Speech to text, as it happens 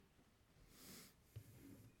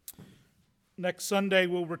Next Sunday,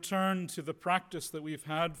 we'll return to the practice that we've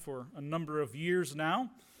had for a number of years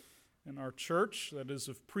now in our church, that is,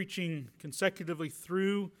 of preaching consecutively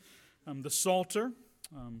through the Psalter,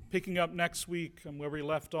 picking up next week where we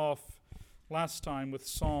left off last time with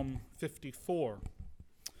Psalm 54.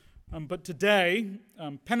 But today,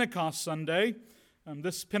 Pentecost Sunday,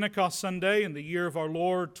 this Pentecost Sunday in the year of our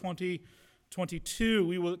Lord 2022,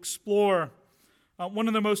 we will explore one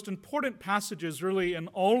of the most important passages really in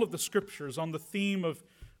all of the Scriptures on the theme of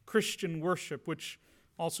Christian worship, which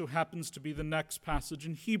also happens to be the next passage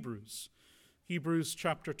in Hebrews. Hebrews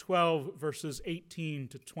chapter 12, verses 18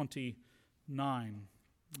 to 29.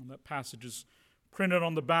 And that passage is printed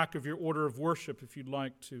on the back of your order of worship if you'd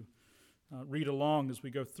like to read along as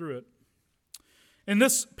we go through it. In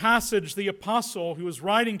this passage, the apostle who is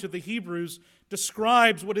writing to the Hebrews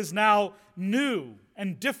describes what is now new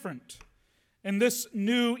and different in this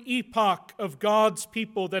new epoch of God's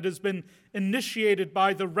people that has been initiated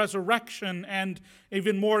by the resurrection and,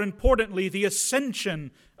 even more importantly, the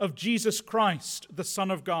ascension of Jesus Christ, the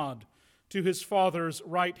Son of God, to his Father's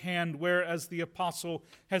right hand, where, as the apostle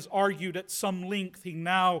has argued at some length, he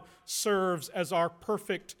now serves as our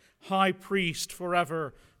perfect high priest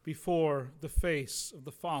forever before the face of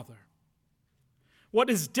the Father. What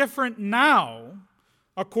is different now,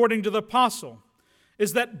 according to the apostle,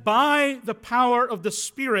 is that by the power of the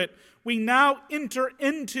Spirit, we now enter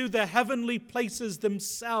into the heavenly places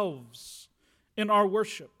themselves in our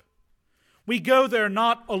worship. We go there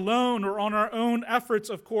not alone or on our own efforts,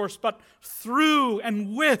 of course, but through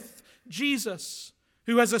and with Jesus,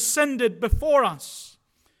 who has ascended before us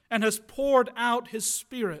and has poured out his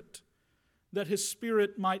Spirit, that his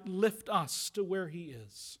Spirit might lift us to where he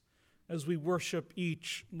is as we worship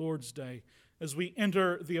each Lord's Day, as we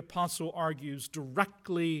enter, the apostle argues,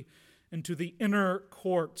 directly into the inner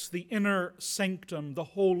courts, the inner sanctum, the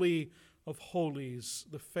holy of holies,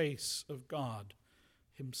 the face of God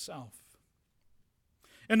himself.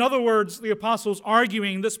 In other words, the apostle's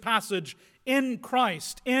arguing this passage in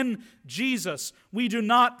Christ, in Jesus. We do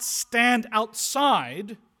not stand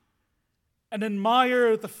outside and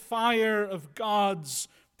admire the fire of God's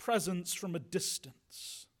presence from a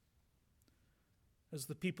distance, as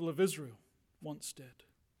the people of Israel once did.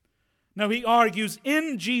 Now he argues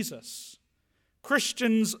in Jesus,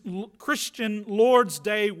 Christian Lord's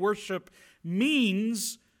Day worship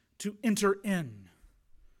means to enter in,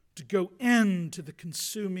 to go into the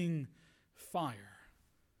consuming fire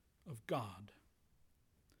of God.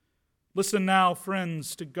 Listen now,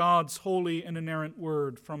 friends, to God's holy and inerrant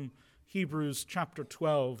word from Hebrews chapter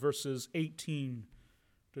 12, verses 18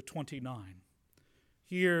 to 29.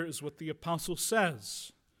 Here is what the apostle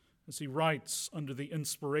says as he writes under the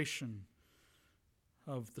inspiration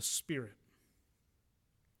of the Spirit.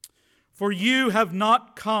 For you have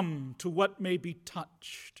not come to what may be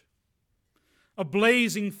touched, a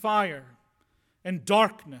blazing fire and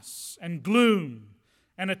darkness and gloom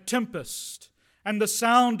and a tempest and the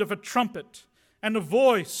sound of a trumpet and a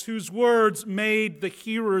voice whose words made the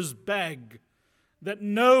hearers beg that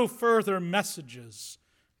no further messages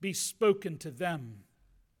be spoken to them.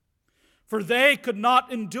 For they could not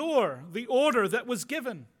endure the order that was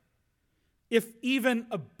given. If even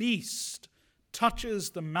a beast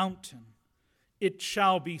touches the mountain, it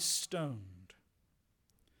shall be stoned.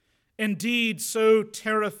 Indeed, so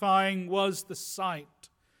terrifying was the sight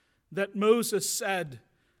that Moses said,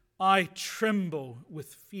 I tremble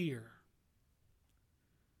with fear.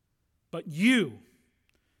 But you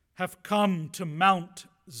have come to Mount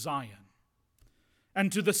Zion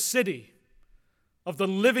and to the city of the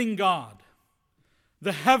living God,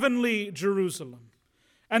 the heavenly Jerusalem,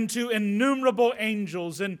 and to innumerable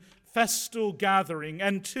angels in festal gathering,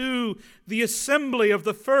 and to the assembly of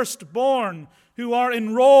the firstborn who are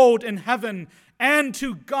enrolled in heaven, and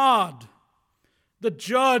to God, the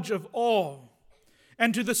judge of all,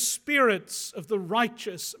 and to the spirits of the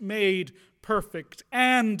righteous made perfect,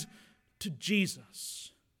 and to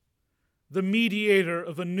Jesus, the mediator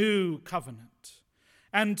of a new covenant,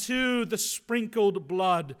 and to the sprinkled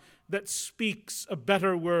blood that speaks a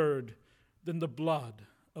better word than the blood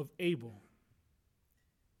of Abel.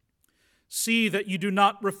 See that you do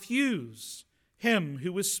not refuse him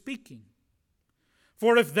who is speaking.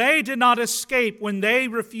 For if they did not escape when they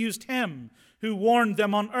refused him who warned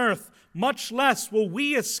them on earth, much less will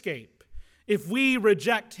we escape if we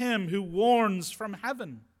reject him who warns from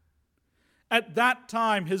heaven. At that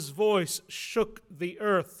time his voice shook the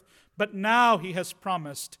earth, but now he has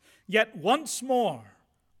promised, yet once more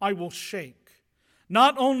I will shake,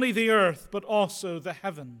 not only the earth, but also the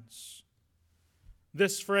heavens.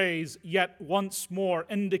 This phrase, yet once more,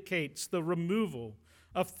 indicates the removal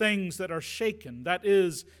of things that are shaken, that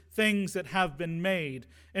is, things that have been made,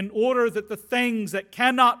 in order that the things that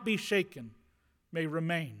cannot be shaken may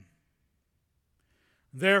remain.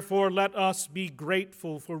 Therefore, let us be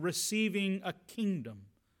grateful for receiving a kingdom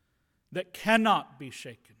that cannot be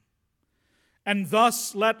shaken. And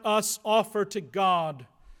thus let us offer to God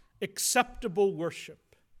acceptable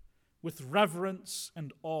worship with reverence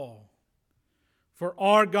and awe. For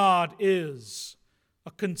our God is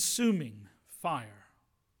a consuming fire.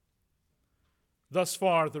 Thus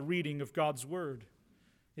far, the reading of God's word.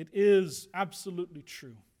 It is absolutely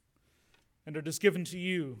true. And it is given to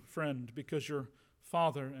you, friend, because your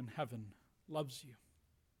Father in heaven loves you.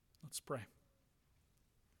 Let's pray.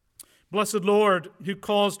 Blessed Lord, who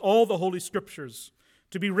caused all the Holy Scriptures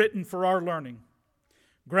to be written for our learning,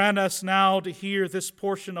 grant us now to hear this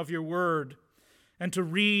portion of your word and to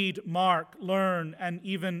read, mark, learn, and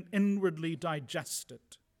even inwardly digest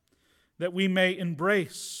it, that we may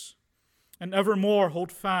embrace and evermore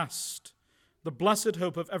hold fast the blessed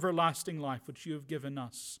hope of everlasting life which you have given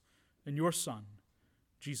us in your Son,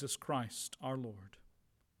 Jesus Christ our Lord.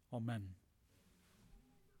 Amen.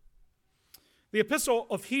 The Epistle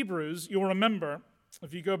of Hebrews, you'll remember,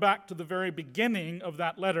 if you go back to the very beginning of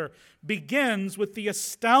that letter, begins with the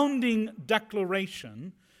astounding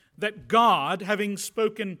declaration that God, having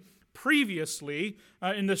spoken previously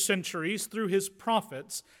in the centuries through his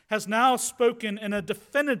prophets, has now spoken in a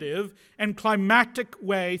definitive and climactic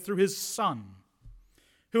way through his Son,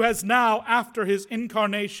 who has now, after his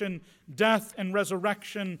incarnation, death, and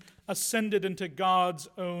resurrection, ascended into God's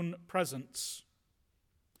own presence.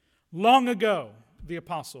 Long ago, the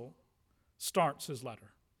apostle starts his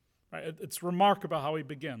letter. Right? It's remarkable how he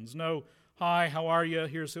begins. No, hi, how are you?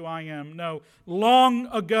 Here's who I am. No, long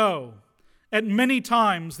ago, at many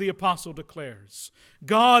times the apostle declares,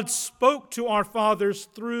 God spoke to our fathers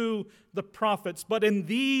through the prophets, but in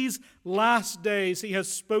these last days he has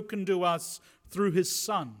spoken to us through his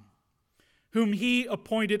Son, whom he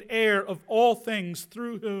appointed heir of all things,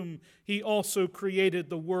 through whom he also created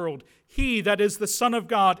the world. He, that is the Son of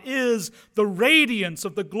God, is the radiance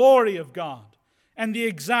of the glory of God and the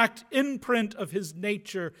exact imprint of his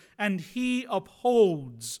nature, and he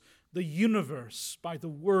upholds the universe by the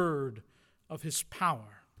word of his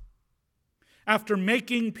power. After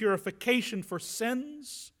making purification for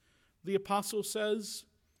sins, the apostle says,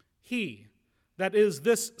 he, that is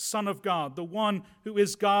this Son of God, the one who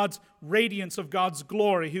is God's radiance of God's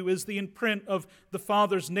glory, who is the imprint of the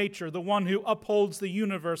Father's nature, the one who upholds the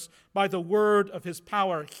universe by the word of his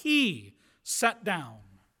power, he sat down,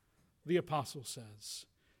 the apostle says.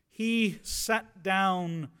 He sat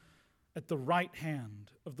down at the right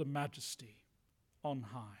hand of the Majesty on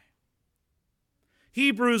high.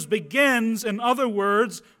 Hebrews begins, in other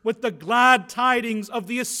words, with the glad tidings of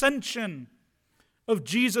the ascension of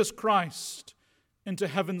Jesus Christ into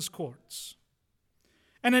heaven's courts.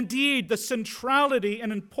 And indeed, the centrality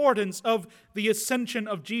and importance of the ascension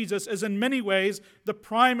of Jesus is in many ways the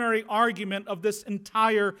primary argument of this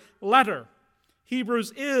entire letter.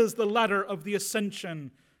 Hebrews is the letter of the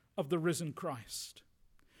ascension of the risen Christ.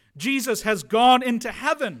 Jesus has gone into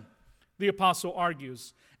heaven, the apostle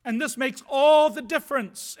argues, and this makes all the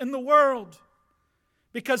difference in the world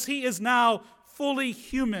because he is now fully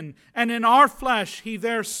human, and in our flesh he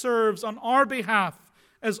there serves on our behalf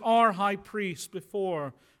as our high priest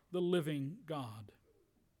before the living God.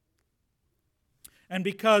 And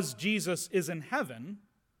because Jesus is in heaven,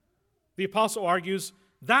 the apostle argues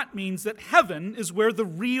that means that heaven is where the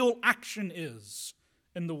real action is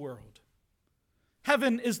in the world.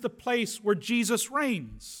 Heaven is the place where Jesus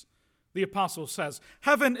reigns, the apostle says.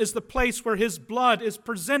 Heaven is the place where his blood is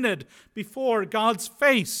presented before God's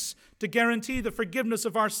face to guarantee the forgiveness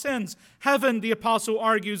of our sins. Heaven, the apostle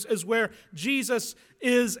argues, is where Jesus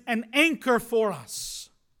is an anchor for us,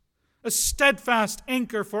 a steadfast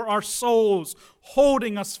anchor for our souls,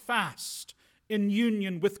 holding us fast in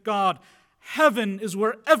union with God. Heaven is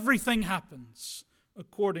where everything happens,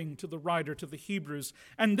 according to the writer to the Hebrews.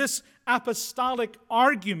 And this apostolic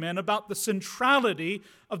argument about the centrality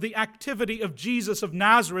of the activity of Jesus of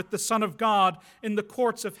Nazareth, the Son of God, in the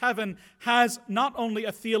courts of heaven has not only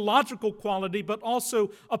a theological quality, but also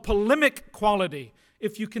a polemic quality,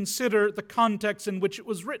 if you consider the context in which it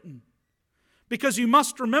was written. Because you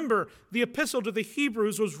must remember, the epistle to the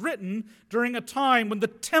Hebrews was written during a time when the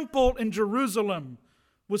temple in Jerusalem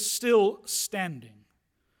was still standing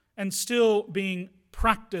and still being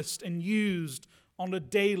practiced and used on a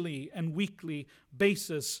daily and weekly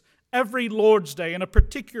basis. Every Lord's Day, and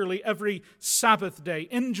particularly every Sabbath day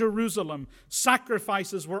in Jerusalem,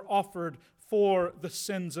 sacrifices were offered for the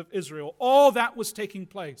sins of Israel. All that was taking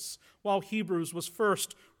place while Hebrews was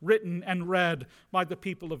first written and read by the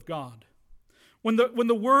people of God. When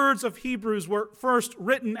the words of Hebrews were first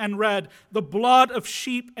written and read, the blood of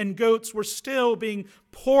sheep and goats were still being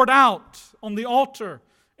poured out on the altar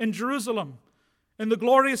in Jerusalem, in the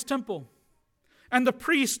glorious temple. And the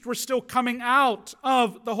priests were still coming out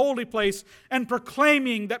of the holy place and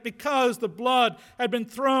proclaiming that because the blood had been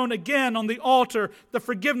thrown again on the altar, the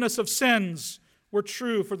forgiveness of sins were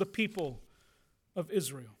true for the people of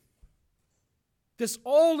Israel.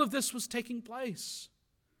 All of this was taking place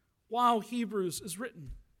while Hebrews is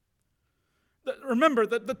written. Remember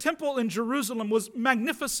that the temple in Jerusalem was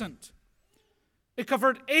magnificent. It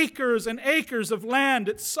covered acres and acres of land.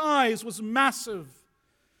 Its size was massive.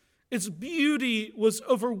 Its beauty was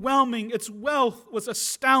overwhelming. Its wealth was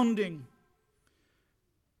astounding.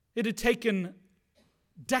 It had taken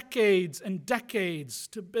decades and decades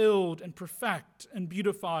to build and perfect and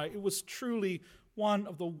beautify. It was truly one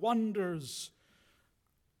of the wonders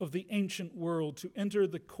of the ancient world. To enter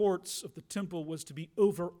the courts of the temple was to be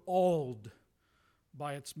overawed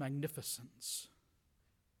by its magnificence.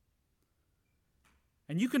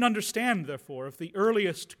 And you can understand, therefore, if the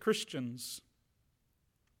earliest Christians,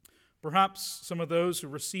 perhaps some of those who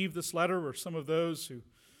received this letter or some of those who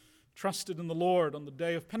trusted in the Lord on the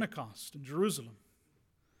day of Pentecost in Jerusalem.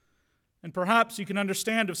 And perhaps you can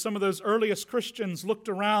understand if some of those earliest Christians looked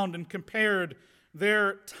around and compared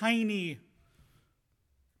their tiny,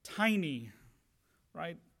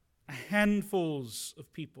 right, handfuls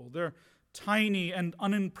of people, their tiny and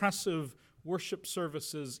unimpressive worship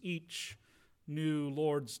services each new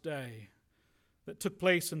Lord's Day that took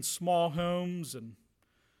place in small homes and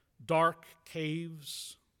dark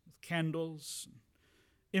caves with candles, and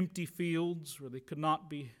empty fields where they could not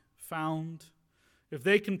be found. If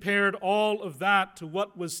they compared all of that to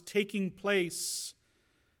what was taking place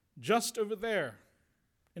just over there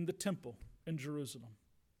in the temple in Jerusalem,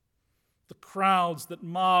 the crowds that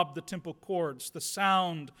mobbed the temple courts, the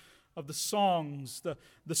sound of the songs,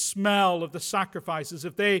 the smell of the sacrifices,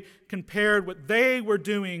 if they compared what they were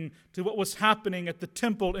doing to what was happening at the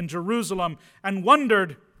temple in Jerusalem and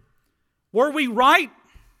wondered, were we right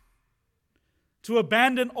to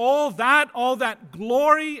abandon all that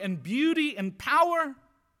glory and beauty and power?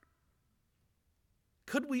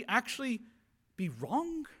 Could we actually be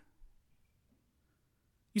wrong?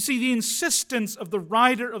 You see, the insistence of the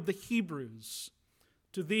writer of the Hebrews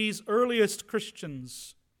to these earliest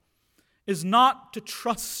Christians is not to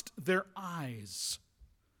trust their eyes,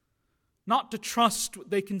 not to trust what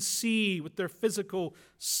they can see with their physical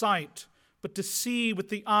sight, but to see with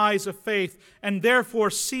the eyes of faith, and therefore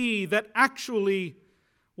see that actually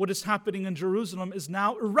what is happening in Jerusalem is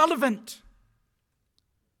now irrelevant.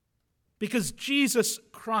 Because Jesus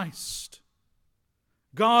Christ,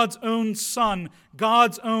 God's own Son,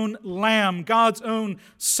 God's own Lamb, God's own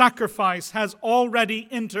sacrifice, has already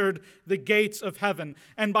entered the gates of heaven.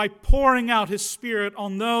 And by pouring out His Spirit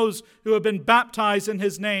on those who have been baptized in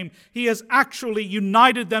His name, He has actually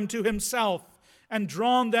united them to Himself and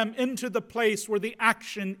drawn them into the place where the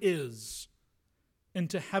action is,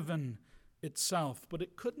 into heaven itself. But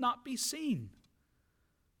it could not be seen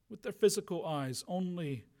with their physical eyes,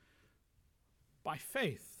 only by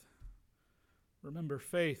faith. Remember,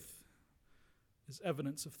 faith is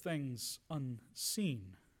evidence of things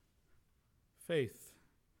unseen. Faith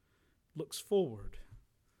looks forward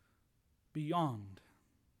beyond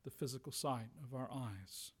the physical sight of our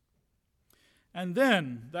eyes. And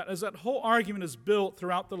then, as that whole argument is built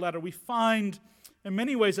throughout the letter, we find, in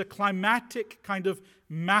many ways, a climactic kind of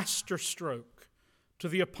masterstroke to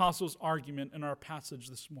the apostles' argument in our passage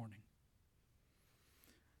this morning.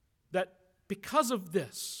 That because of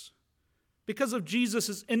this, because of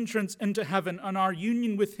Jesus' entrance into heaven and our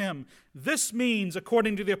union with Him, this means,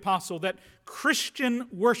 according to the apostle, that Christian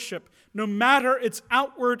worship, no matter its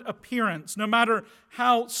outward appearance, no matter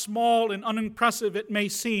how small and unimpressive it may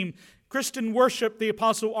seem, Christian worship, the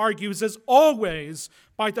apostle argues, is always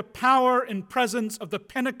by the power and presence of the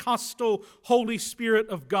Pentecostal Holy Spirit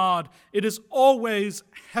of God. It is always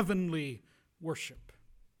heavenly worship.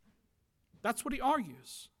 That's what he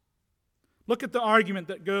argues. Look at the argument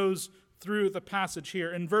that goes through the passage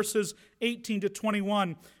here. In verses 18 to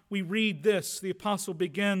 21, we read this. The apostle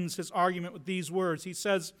begins his argument with these words. He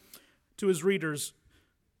says to his readers,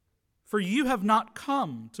 "For you have not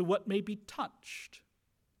come to what may be touched."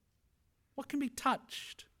 What can be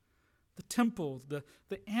touched? The temple, the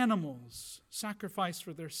animals sacrificed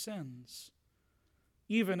for their sins.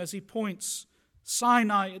 Even as he points,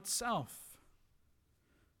 Sinai itself.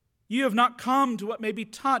 You have not come to what may be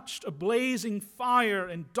touched, a blazing fire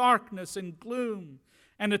and darkness and gloom,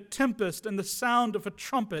 and a tempest and the sound of a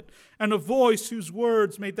trumpet, and a voice whose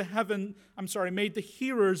words made the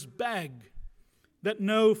hearers beg that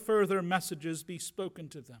no further messages be spoken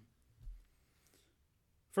to them.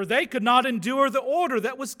 For they could not endure the order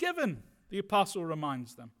that was given, the apostle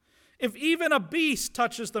reminds them. If even a beast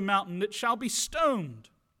touches the mountain, it shall be stoned.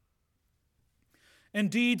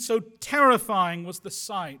 Indeed, so terrifying was the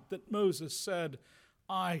sight that Moses said,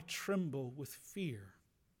 I tremble with fear.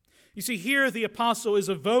 You see, here the apostle is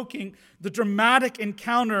evoking the dramatic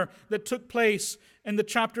encounter that took place in the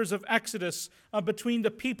chapters of Exodus between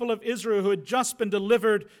the people of Israel who had just been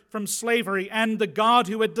delivered from slavery and the God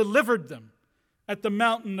who had delivered them at the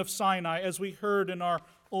mountain of Sinai, as we heard in our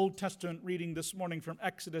Old Testament reading this morning from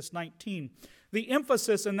Exodus 19. The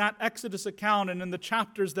emphasis in that Exodus account and in the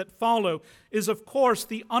chapters that follow is, of course,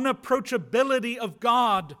 the unapproachability of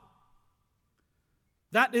God.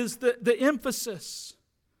 That is the emphasis.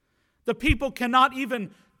 The people cannot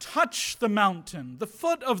even touch the mountain, the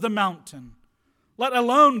foot of the mountain, let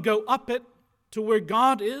alone go up it to where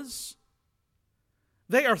God is.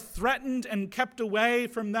 They are threatened and kept away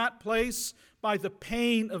from that place by the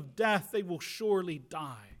pain of death. They will surely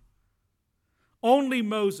die. Only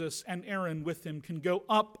Moses and Aaron with him can go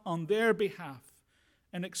up on their behalf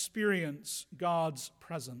and experience God's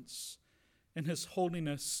presence in His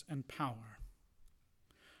holiness and power.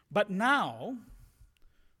 But now,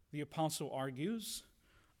 the apostle argues,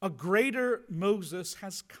 a greater Moses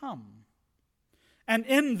has come. And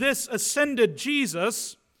in this ascended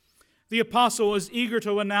Jesus, the apostle is eager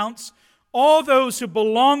to announce, all those who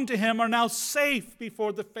belong to him are now safe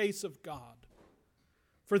before the face of God,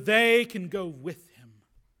 for they can go with him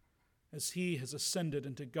as he has ascended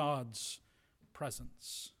into God's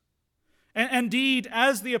presence. And indeed,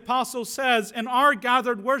 as the apostle says, in our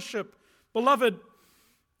gathered worship, beloved,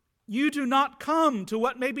 you do not come to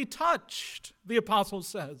what may be touched, the apostle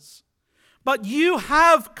says, but you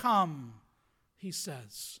have come, he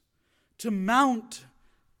says, to Mount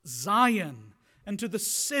Zion and to the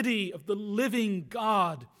city of the living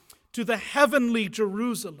God, to the heavenly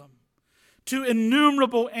Jerusalem, to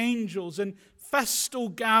innumerable angels in festal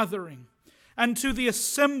gathering, and to the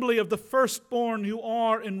assembly of the firstborn who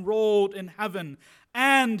are enrolled in heaven.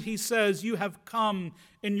 And, he says, you have come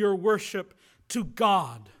in your worship to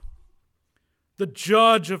God, the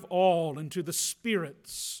judge of all, and to the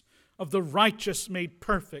spirits of the righteous made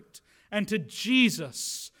perfect, and to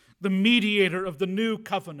Jesus, the mediator of the new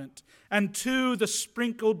covenant, and to the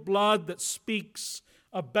sprinkled blood that speaks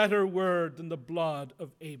a better word than the blood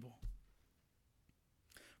of Abel.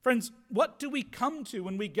 Friends, what do we come to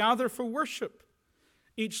when we gather for worship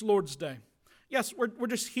each Lord's Day? Yes, we're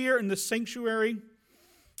just here in the sanctuary,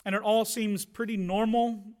 and it all seems pretty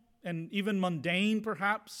normal and even mundane,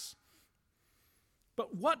 perhaps.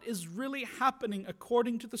 But what is really happening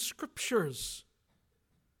according to the Scriptures?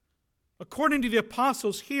 According to the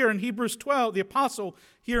apostles here in Hebrews 12, the apostle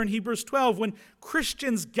here in Hebrews 12, when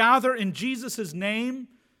Christians gather in Jesus' name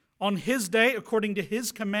on His day, according to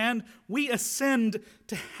His command, we ascend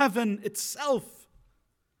to heaven itself.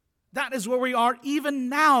 That is where we are even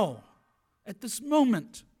now, at this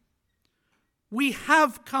moment. We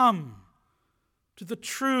have come to the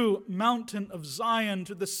true mountain of Zion,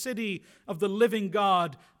 to the city of the living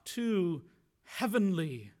God, to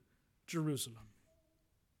heavenly Jerusalem.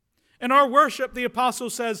 In our worship, the apostle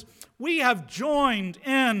says, we have joined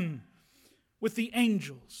in with the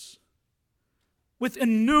angels, with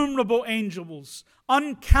innumerable angels,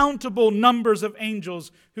 uncountable numbers of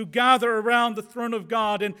angels who gather around the throne of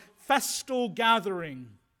God in festal gathering,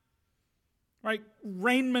 right?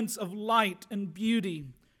 Raiments of light and beauty.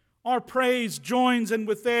 Our praise joins in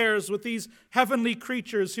with theirs, with these heavenly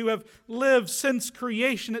creatures who have lived since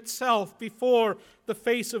creation itself before the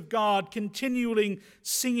face of God, continually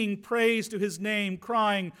singing praise to His name,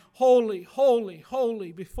 crying, holy, holy,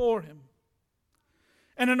 holy before Him.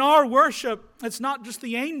 And in our worship, it's not just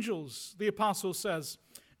the angels, the apostle says.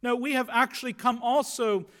 No, we have actually come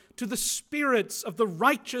also to the spirits of the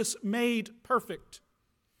righteous made perfect.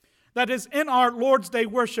 That is, in our Lord's Day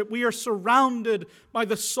worship, we are surrounded by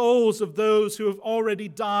the souls of those who have already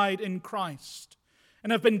died in Christ and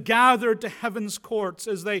have been gathered to heaven's courts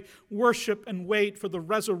as they worship and wait for the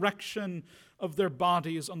resurrection of their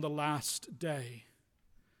bodies on the last day.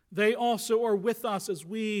 They also are with us as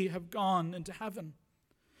we have gone into heaven.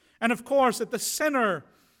 And of course, at the center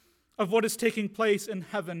of what is taking place in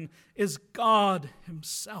heaven is God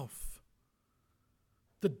Himself,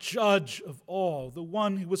 the judge of all, the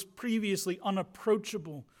one who was previously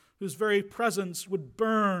unapproachable, whose very presence would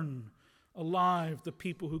burn a alive the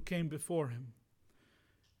people who came before him.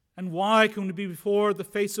 And why can we be before the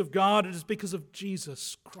face of God? It is because of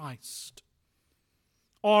Jesus Christ,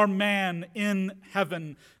 our man in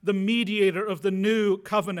heaven, the mediator of the new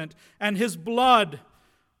covenant, and his blood,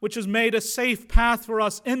 which has made a safe path for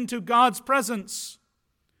us into God's presence.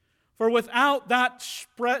 For without that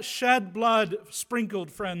shed blood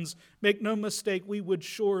sprinkled, friends, make no mistake, we would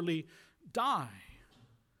surely die.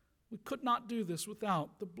 We could not do this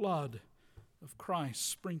without the blood of Christ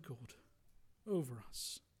sprinkled over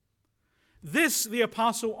us. This, the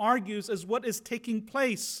apostle argues, is what is taking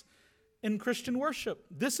place in Christian worship.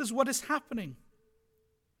 This is what is happening.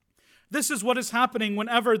 This is what is happening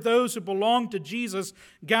whenever those who belong to Jesus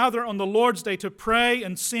gather on the Lord's Day to pray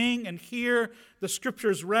and sing and hear the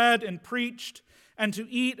Scriptures read and preached, and to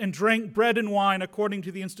eat and drink bread and wine according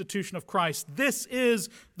to the institution of Christ. This is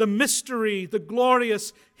the mystery, the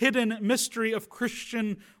glorious hidden mystery of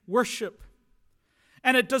Christian worship.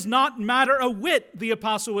 And it does not matter a whit, the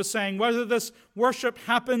apostle was saying, whether this worship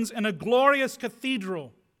happens in a glorious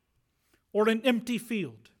cathedral or an empty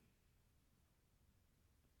field.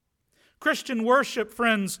 Christian worship,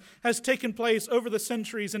 friends, has taken place over the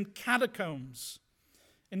centuries in catacombs,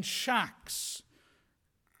 in shacks,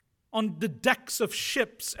 on the decks of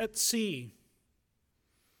ships at sea,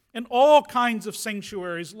 in all kinds of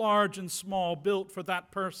sanctuaries, large and small, built for that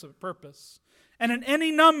purpose, and in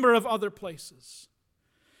any number of other places.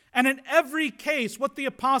 And in every case, what the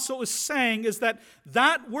apostle is saying is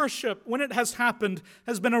that worship, when it has happened,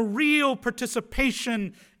 has been a real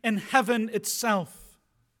participation in heaven itself,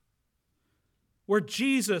 where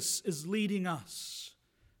Jesus is leading us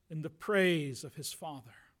in the praise of his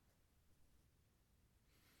Father.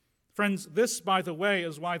 Friends, this, by the way,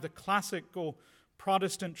 is why the classical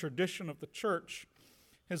Protestant tradition of the church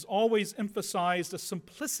has always emphasized a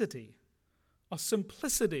simplicity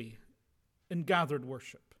in gathered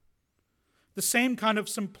worship. The same kind of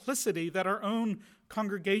simplicity that our own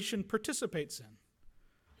congregation participates in.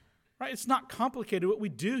 Right? It's not complicated what we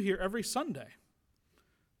do here every Sunday.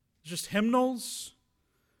 It's just hymnals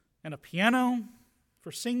and a piano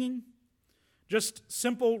for singing. Just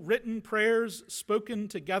simple written prayers spoken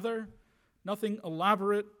together. Nothing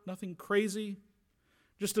elaborate, nothing crazy.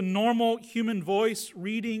 Just a normal human voice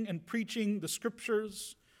reading and preaching the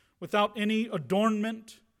Scriptures without any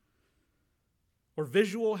adornment or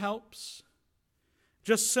visual helps.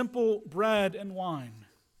 Just simple bread and wine,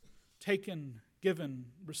 taken, given,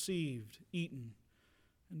 received, eaten,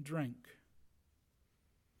 and drank.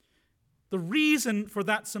 The reason for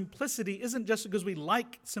that simplicity isn't just because we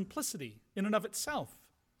like simplicity in and of itself.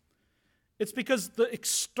 It's because the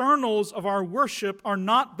externals of our worship are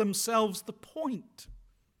not themselves the point.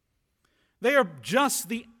 They are just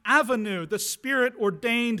the avenue, the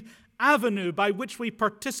Spirit-ordained avenue by which we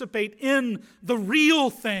participate in the real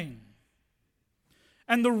thing.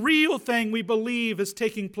 And the real thing, we believe, is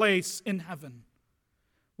taking place in heaven,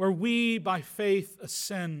 where we, by faith,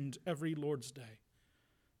 ascend every Lord's Day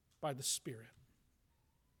by the Spirit.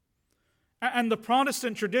 And the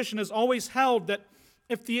Protestant tradition has always held that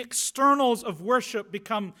if the externals of worship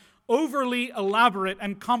become overly elaborate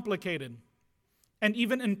and complicated, and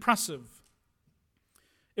even impressive,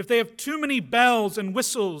 if they have too many bells and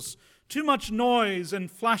whistles, too much noise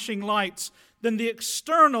and flashing lights, then the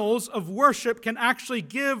externals of worship can actually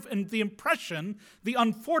give the impression, the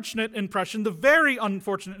unfortunate impression, the very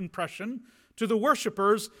unfortunate impression to the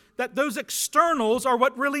worshipers that those externals are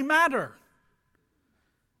what really matter,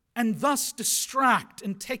 and thus distract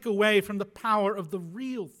and take away from the power of the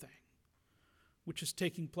real thing, which is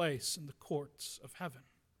taking place in the courts of heaven.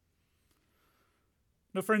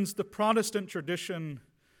 Now, friends, the Protestant tradition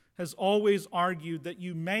has always argued that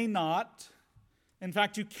you may not, in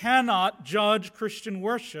fact, you cannot judge Christian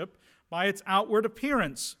worship by its outward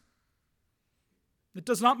appearance. It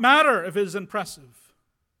does not matter if it is impressive.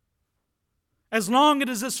 As long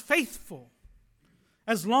as it is faithful,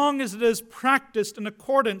 as long as it is practiced in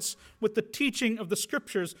accordance with the teaching of the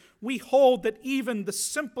Scriptures, we hold that even the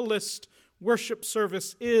simplest worship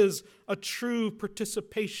service is a true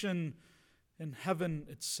participation in heaven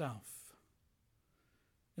itself,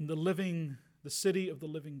 in the city of the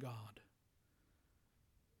living God,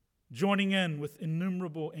 joining in with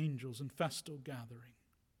innumerable angels in festal gathering,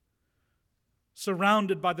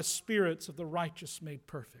 surrounded by the spirits of the righteous made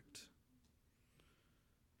perfect,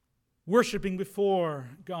 worshiping before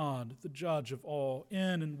God, the judge of all,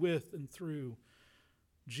 in and with and through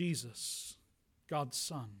Jesus, God's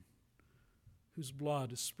Son, whose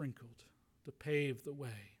blood is sprinkled to pave the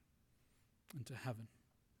way into heaven.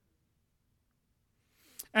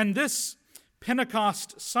 And this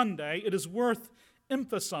Pentecost Sunday, it is worth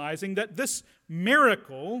emphasizing that this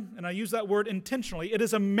miracle, and I use that word intentionally, it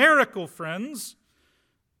is a miracle, friends.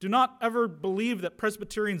 Do not ever believe that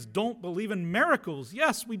Presbyterians don't believe in miracles.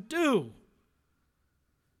 Yes, we do.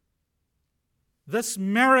 This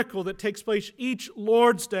miracle that takes place each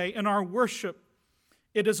Lord's Day in our worship,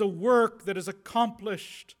 it is a work that is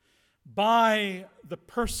accomplished by the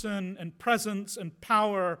person and presence and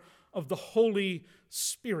power of the Holy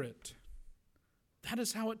Spirit. That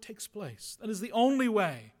is how it takes place. That is the only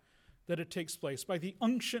way that it takes place, by the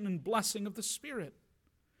unction and blessing of the Spirit.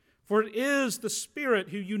 For it is the Spirit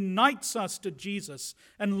who unites us to Jesus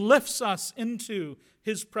and lifts us into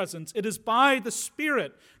His presence. It is by the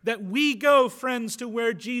Spirit that we go, friends, to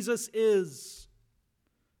where Jesus is.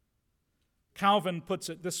 Calvin puts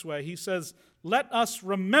it this way. He says, "Let us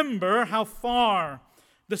remember how far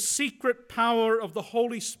the secret power of the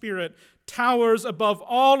Holy Spirit towers above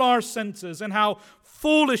all our senses, and how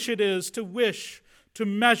foolish it is to wish to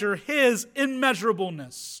measure His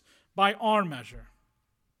immeasurableness by our measure.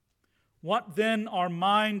 What then our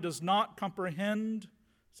mind does not comprehend,"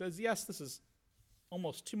 says, yes, this is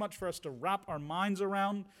almost too much for us to wrap our minds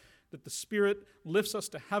around, that the Spirit lifts us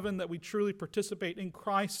to heaven, that we truly participate in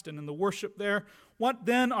Christ and in the worship there. What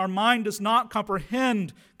then our mind does not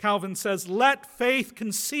comprehend, Calvin says, let faith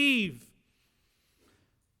conceive.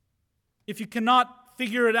 If you cannot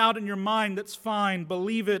figure it out in your mind, that's fine.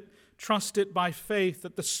 Believe it, trust it by faith,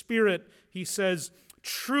 that the Spirit, he says,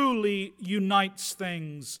 truly unites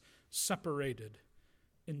things separated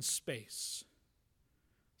in space.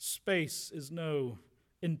 Space is no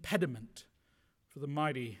impediment for the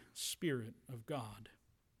mighty Spirit of God.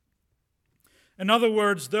 In other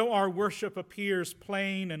words, though our worship appears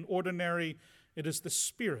plain and ordinary, it is the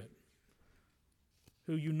Spirit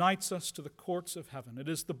who unites us to the courts of heaven. It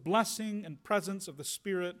is the blessing and presence of the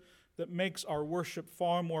Spirit that makes our worship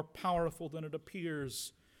far more powerful than it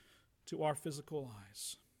appears to our physical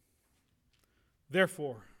eyes.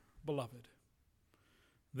 Therefore, beloved,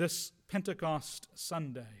 this Pentecost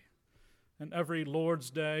Sunday and every Lord's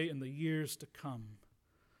Day in the years to come,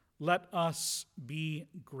 let us be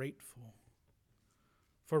grateful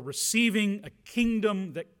for receiving a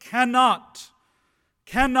kingdom that cannot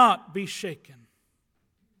be shaken.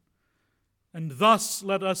 And thus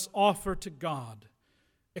let us offer to God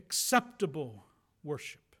acceptable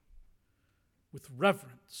worship with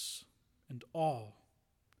reverence and awe.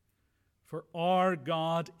 For our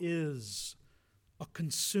God is a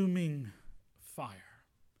consuming fire.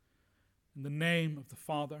 In the name of the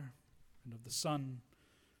Father, and of the Son,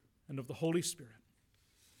 and of the Holy Spirit.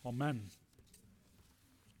 Amen.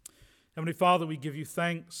 Heavenly Father, we give you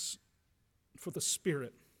thanks for the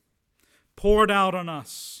Spirit poured out on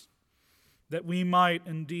us, that we might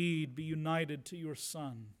indeed be united to your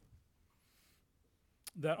Son,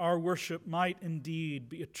 that our worship might indeed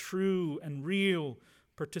be a true and real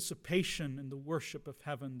participation in the worship of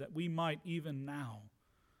heaven, that we might even now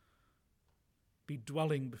be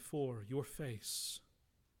dwelling before your face.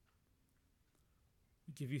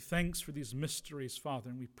 We give you thanks for these mysteries, Father,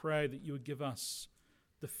 and we pray that you would give us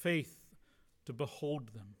the faith to behold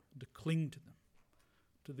them, to cling to them,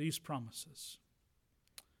 to these promises.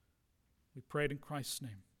 We pray it in Christ's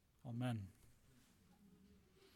name. Amen.